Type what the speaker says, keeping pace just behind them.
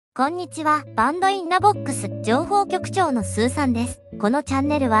こんにちは、バンドインナボックス情報局長のスーさんです。このチャン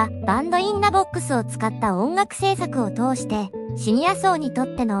ネルはバンドインナボックスを使った音楽制作を通してシニア層にとっ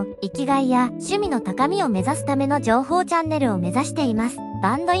ての生きがいや趣味の高みを目指すための情報チャンネルを目指しています。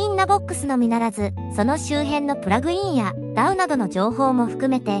バンドインナボックスのみならず、その周辺のプラグインや DAW などの情報も含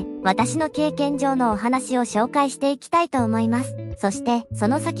めて私の経験上のお話を紹介していきたいと思います。そしてそ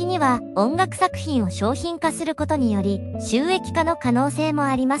の先には音楽作品を商品化することにより収益化の可能性も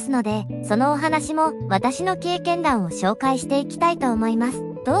ありますので、そのお話も私の経験談を紹介していきたいと思います。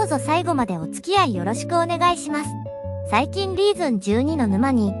どうぞ最後までお付き合いよろしくお願いします。最近Reason12の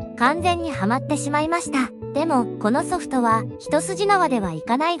沼に完全にハマってしまいました。でもこのソフトは一筋縄ではい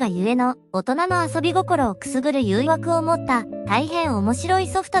かないがゆえの大人の遊び心をくすぐる誘惑を持った大変面白い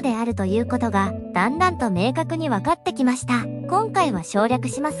ソフトであるということがだんだんと明確に分かってきました。今回は省略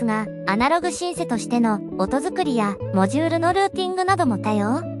しますが、アナログシンセとしての音作りやモジュールのルーティングなども多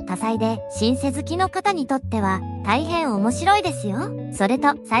様多彩でシンセ好きの方にとっては大変面白いですよ。それ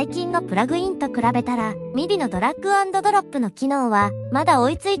と最近のプラグインと比べたらMIDIのドラッグ&ドロップの機能はまだ追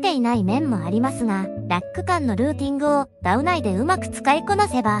いついていない面もありますが、ラック間のルーティングを DAW 内でうまく使いこな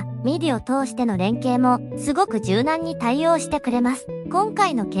せば MIDI を通しての連携もすごく柔軟に対応してくれます。今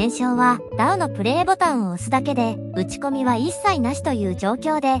回の検証は DAW のプレイボタンを押すだけで打ち込みは一切なしという状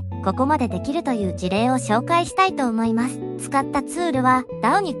況でここまでできるという事例を紹介したいと思います。使ったツールは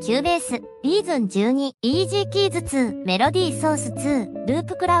DAW に Cubase、Reason12、EZkeys2、MELODY SAUCE2、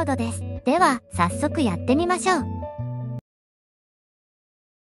Loopcloudです。では早速やってみましょう。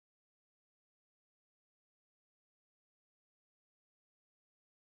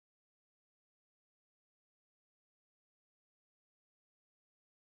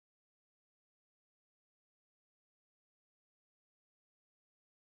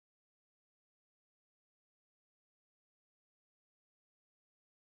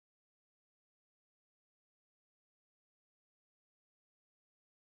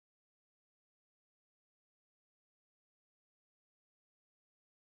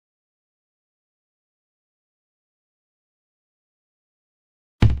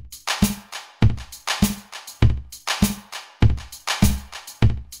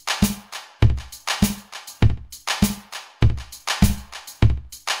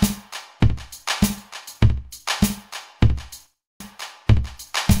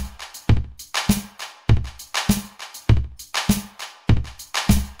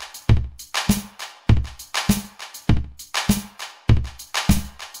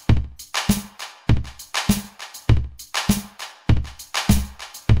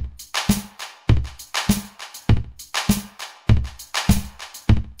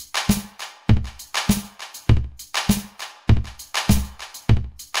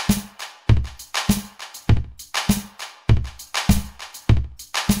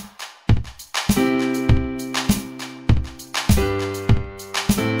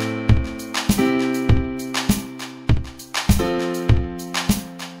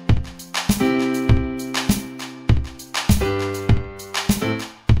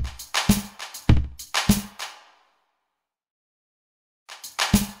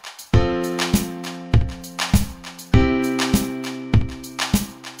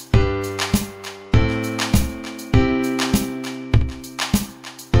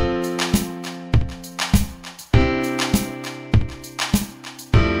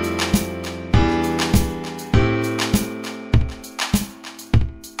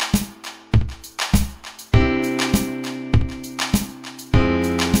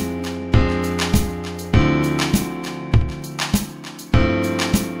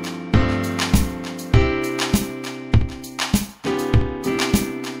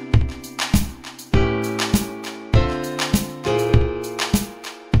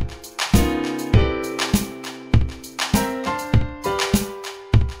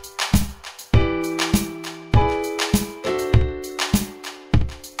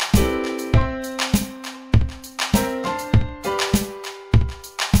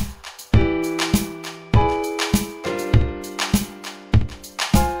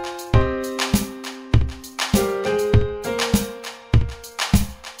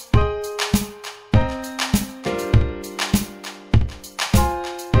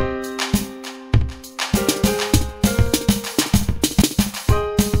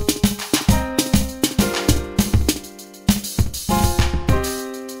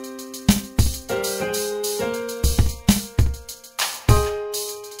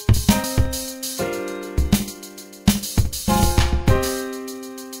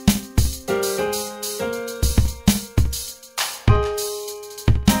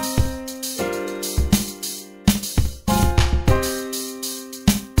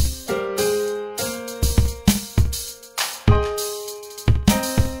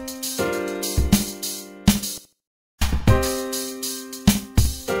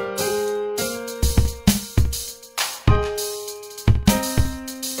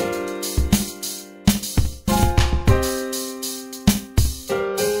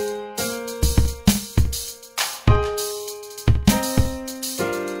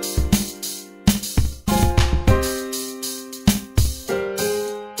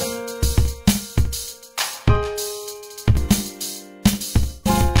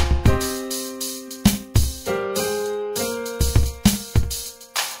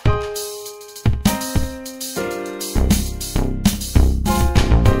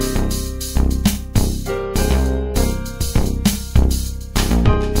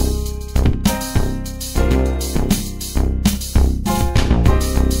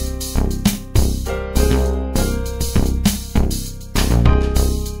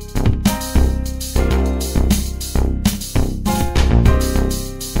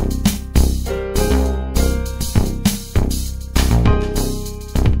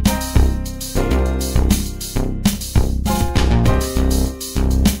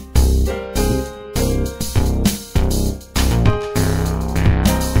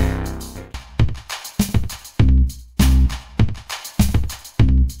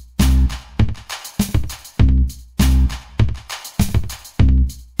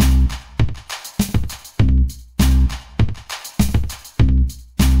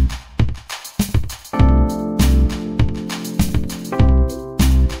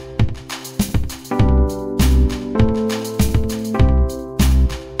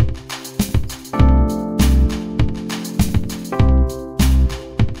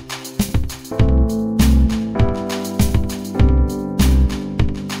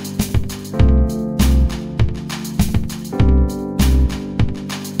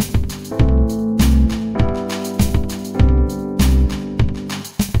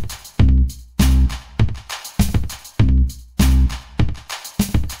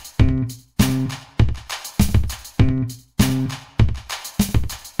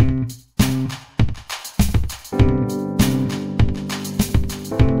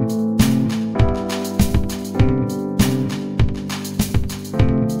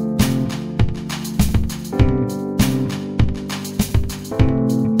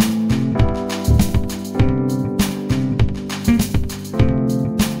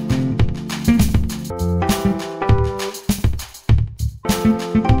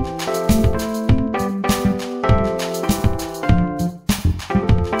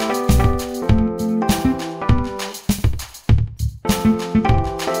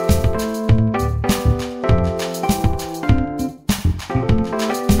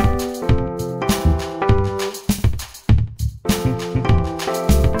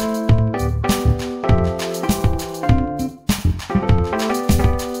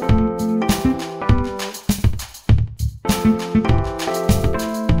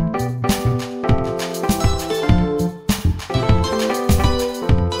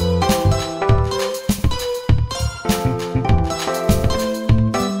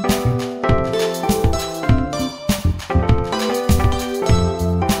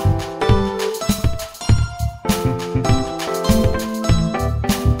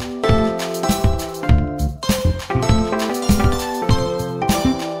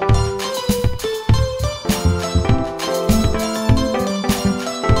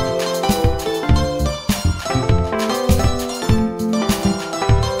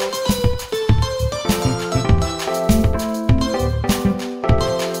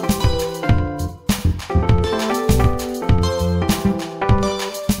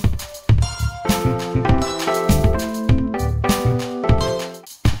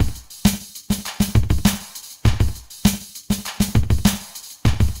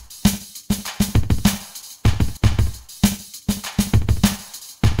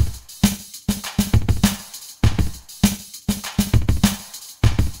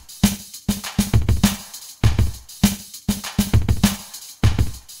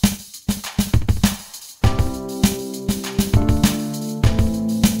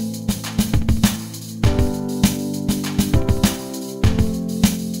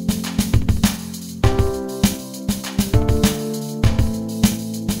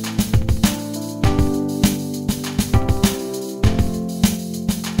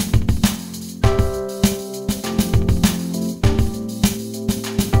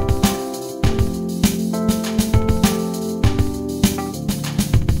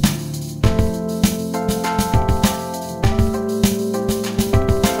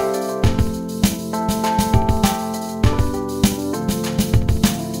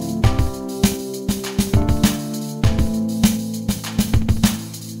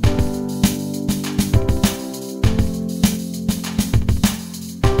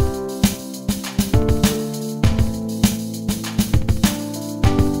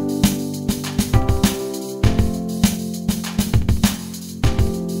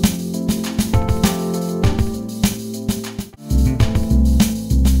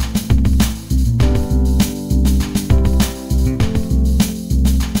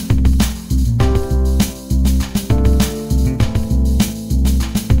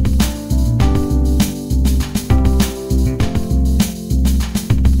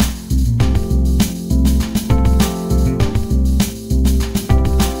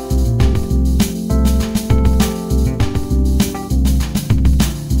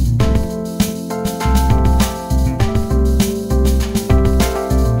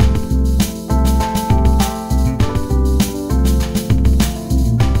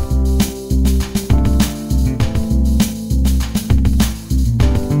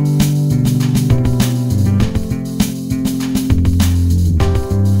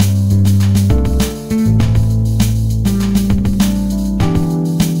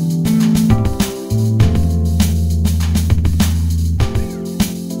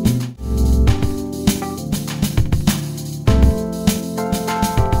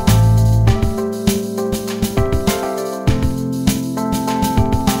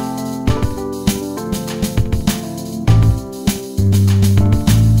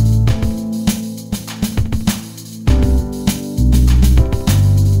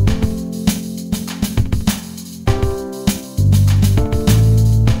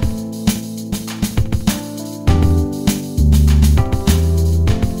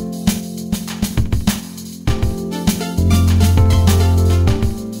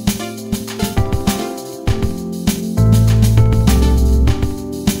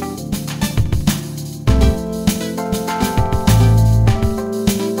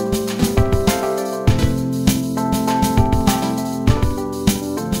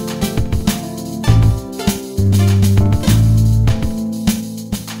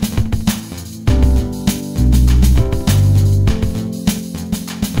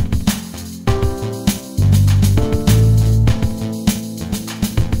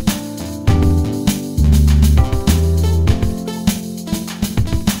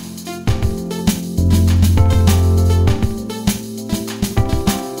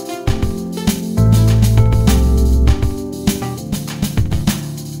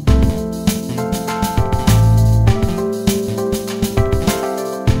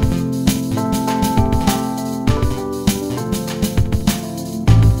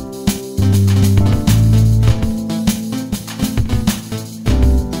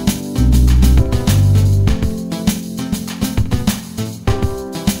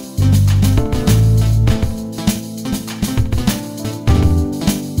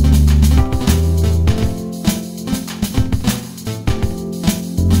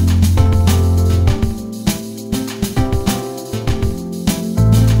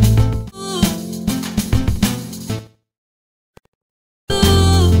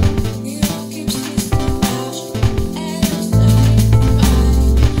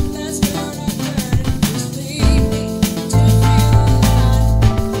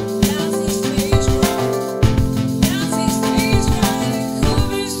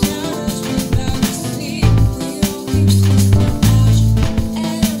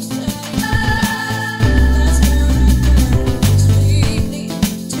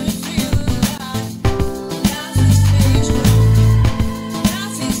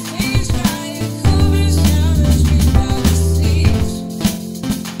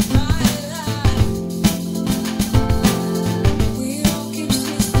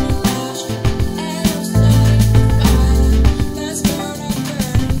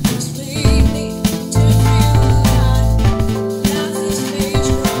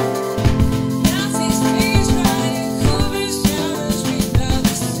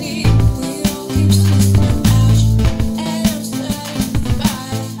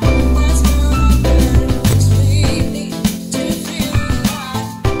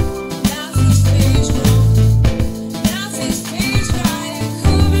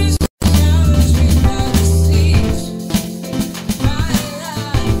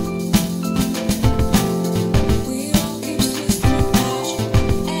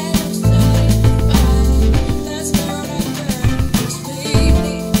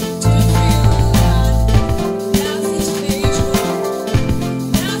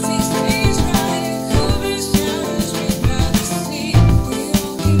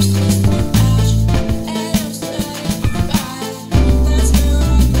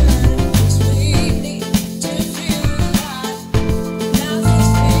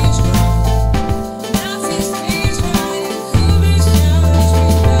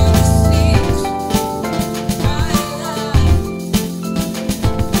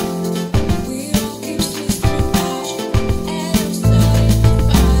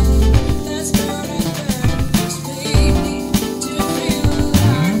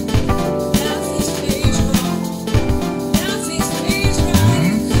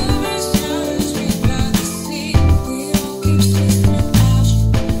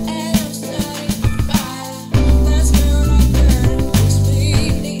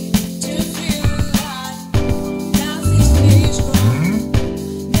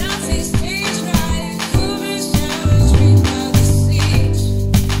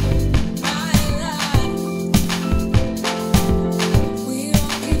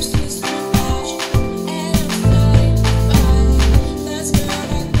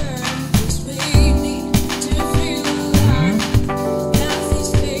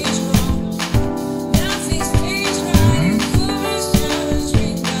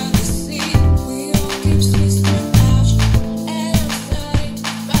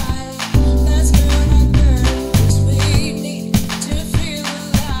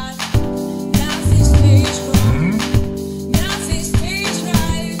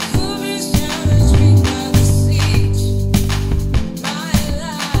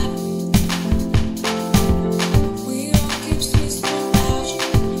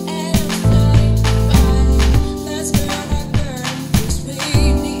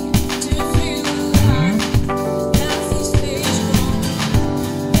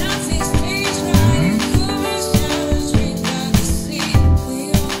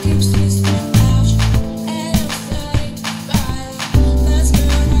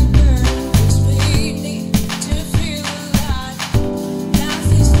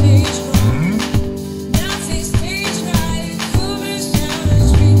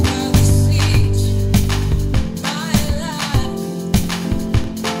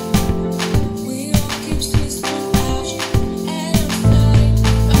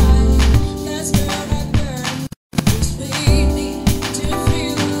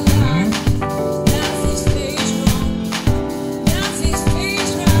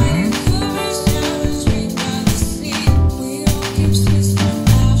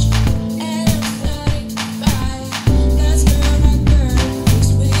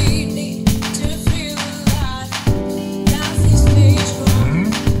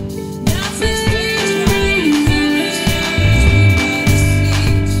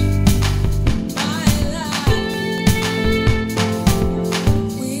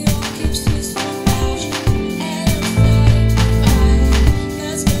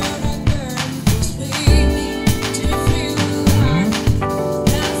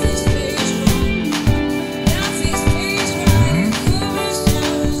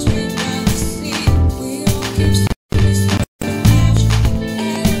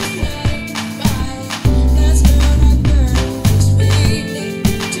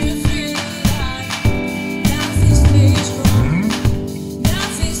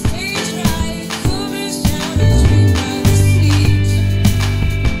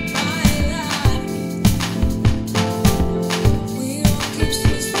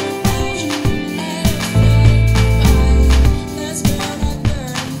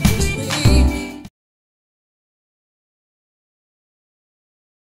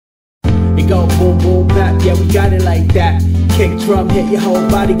yeah we got it like that. Kick drum, hit your whole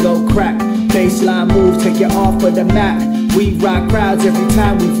body go crack. Baseline move, take you off of the map. We rock crowds every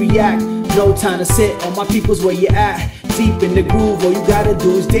time we react. No time to sit, all my people's where you at. Deep in the groove, all you gotta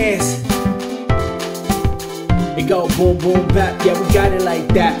do is dance. It go boom boom bap, yeah we got it like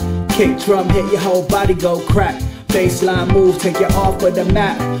that. Kick drum, hit your whole body go crack. Baseline move, take you off of the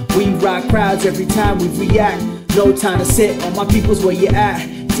map. We rock crowds every time we react. No time to sit, all my people's where you at.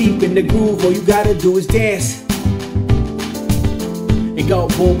 Deep in the groove, all you gotta do is dance. It go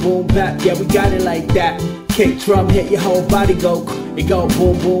boom boom bap, yeah we got it like that. Kick drum, hit your whole body go. It go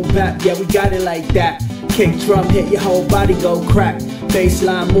boom boom bap, yeah we got it like that. Kick drum, hit your whole body go crack.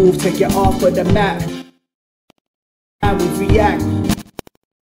 Baseline move, take you off of the map. How we react.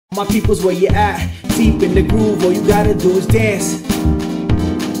 My people's where you at. Deep in the groove, all you gotta do is dance.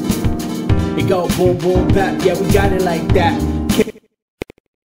 It go boom boom bap, yeah we got it like that. Kick,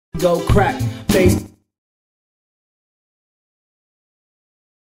 go crack, bass.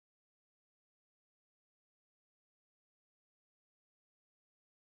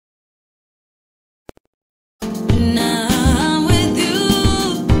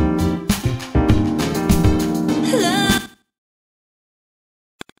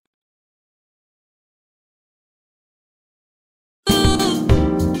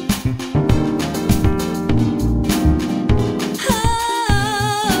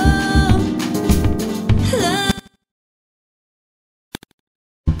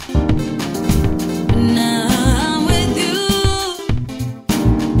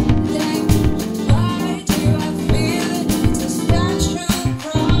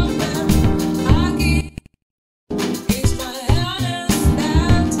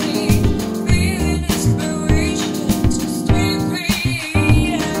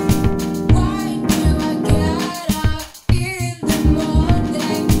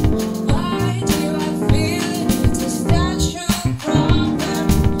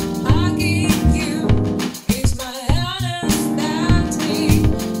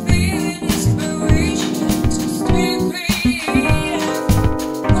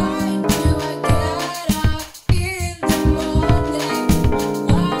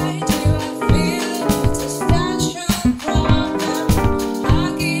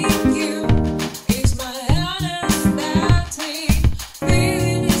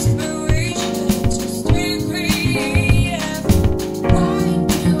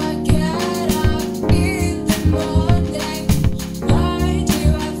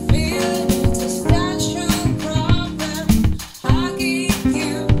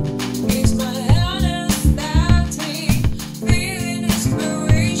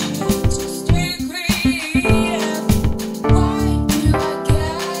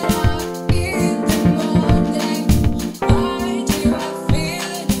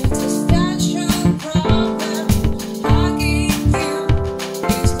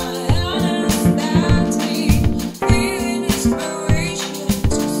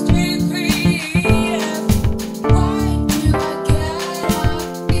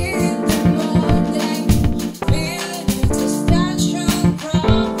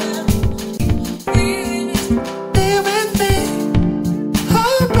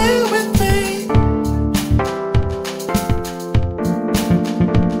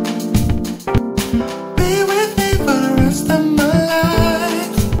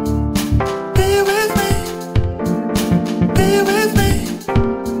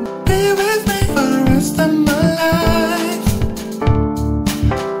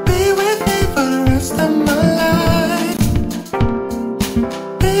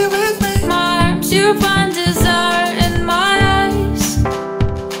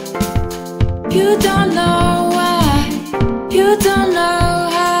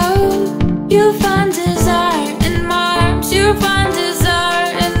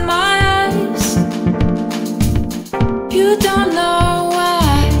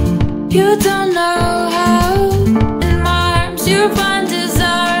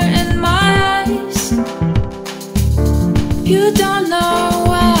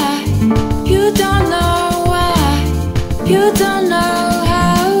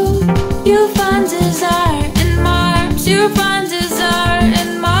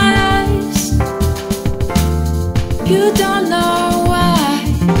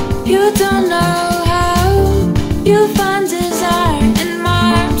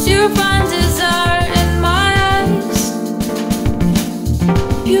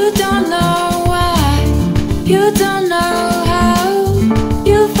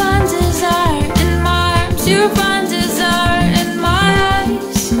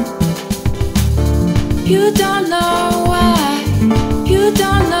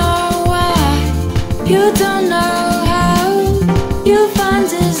 You You don't know how you find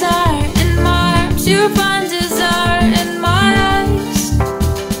desire in my arms. You find desire in my eyes.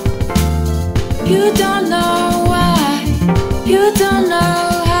 You don't know why. You don't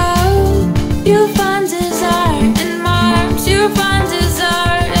know how you find desire in my arms. You find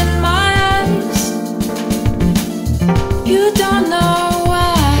desire in my eyes. You don't know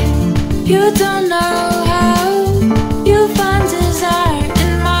why. You don't know how you find desire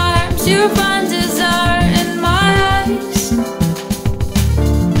in my arms. You find desire in my eyes.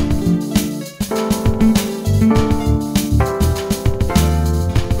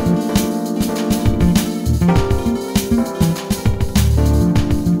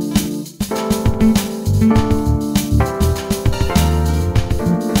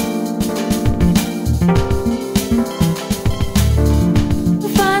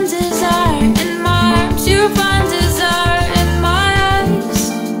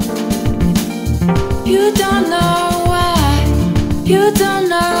 You don't know why, you don't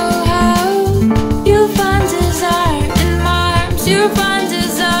know how. You find desire in my arms. You find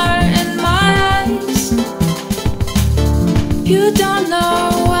desire in my eyes. You don't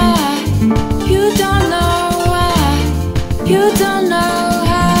know why, you don't know why. You don't know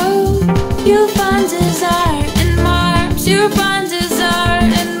how. You find desire in my arms. You find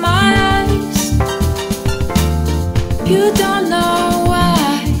desire in my eyes. You don't know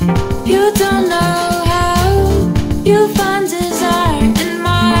why, you don't know. You find desire in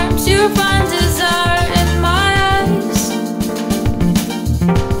my arms. You find desire in my eyes.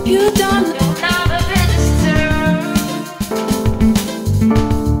 You don't know the visitor.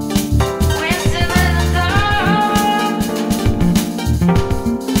 We're still in the dark.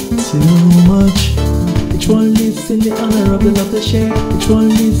 Too much. Which one lives in the honor of the love to share? Which one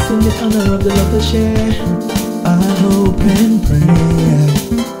lives in the honor of the love to share? I hope and pray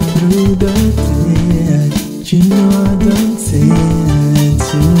through the day. You know I don't say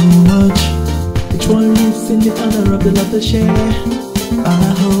too much. Which one lives in the honor of the love to share? I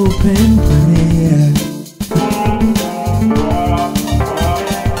hope and pray.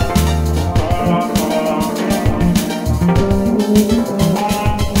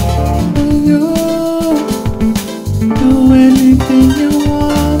 You do anything you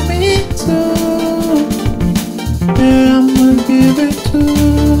want me to. Yeah, I'ma give it to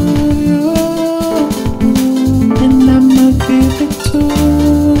you. Give it to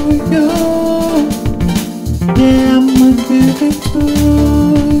you. Yeah, I'ma give it to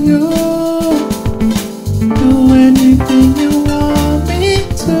you. Do anything you want me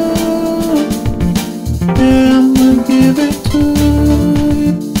to. Yeah, I'ma give it to you.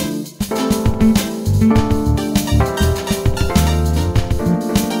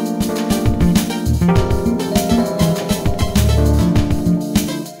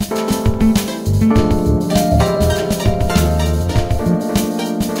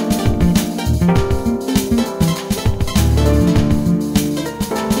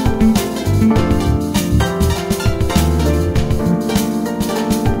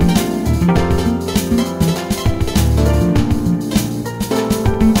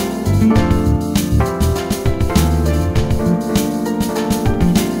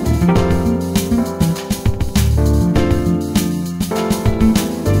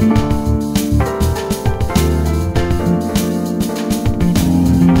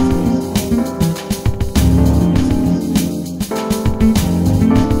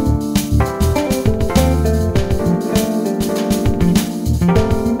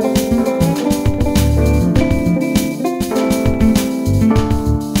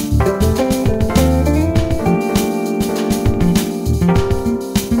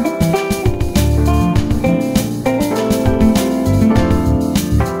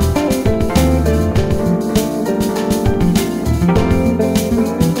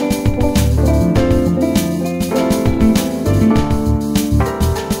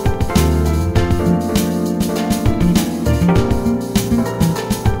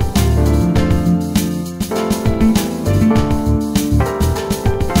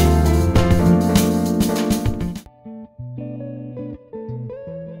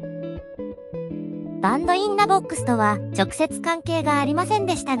バンドインナボックスとは直接関係がありません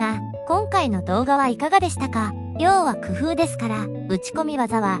でしたが、今回の動画はいかがでしたか？要は工夫ですから、打ち込み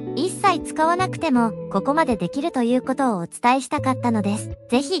技は一切使わなくても、ここまでできるということをお伝えしたかったのです。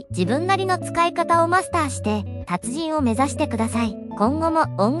ぜひ自分なりの使い方をマスターして、達人を目指してください。今後も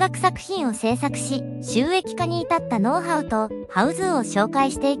音楽作品を制作し、収益化に至ったノウハウとハウツーを紹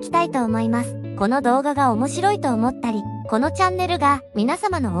介していきたいと思います。この動画が面白いと思ったり、このチャンネルが皆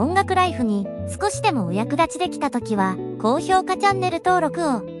様の音楽ライフに少しでもお役立ちできた時は、高評価チャンネル登録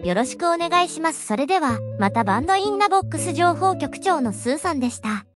をよろしくお願いします。それでは、またバンドインナボックス情報局長のスーさんでした。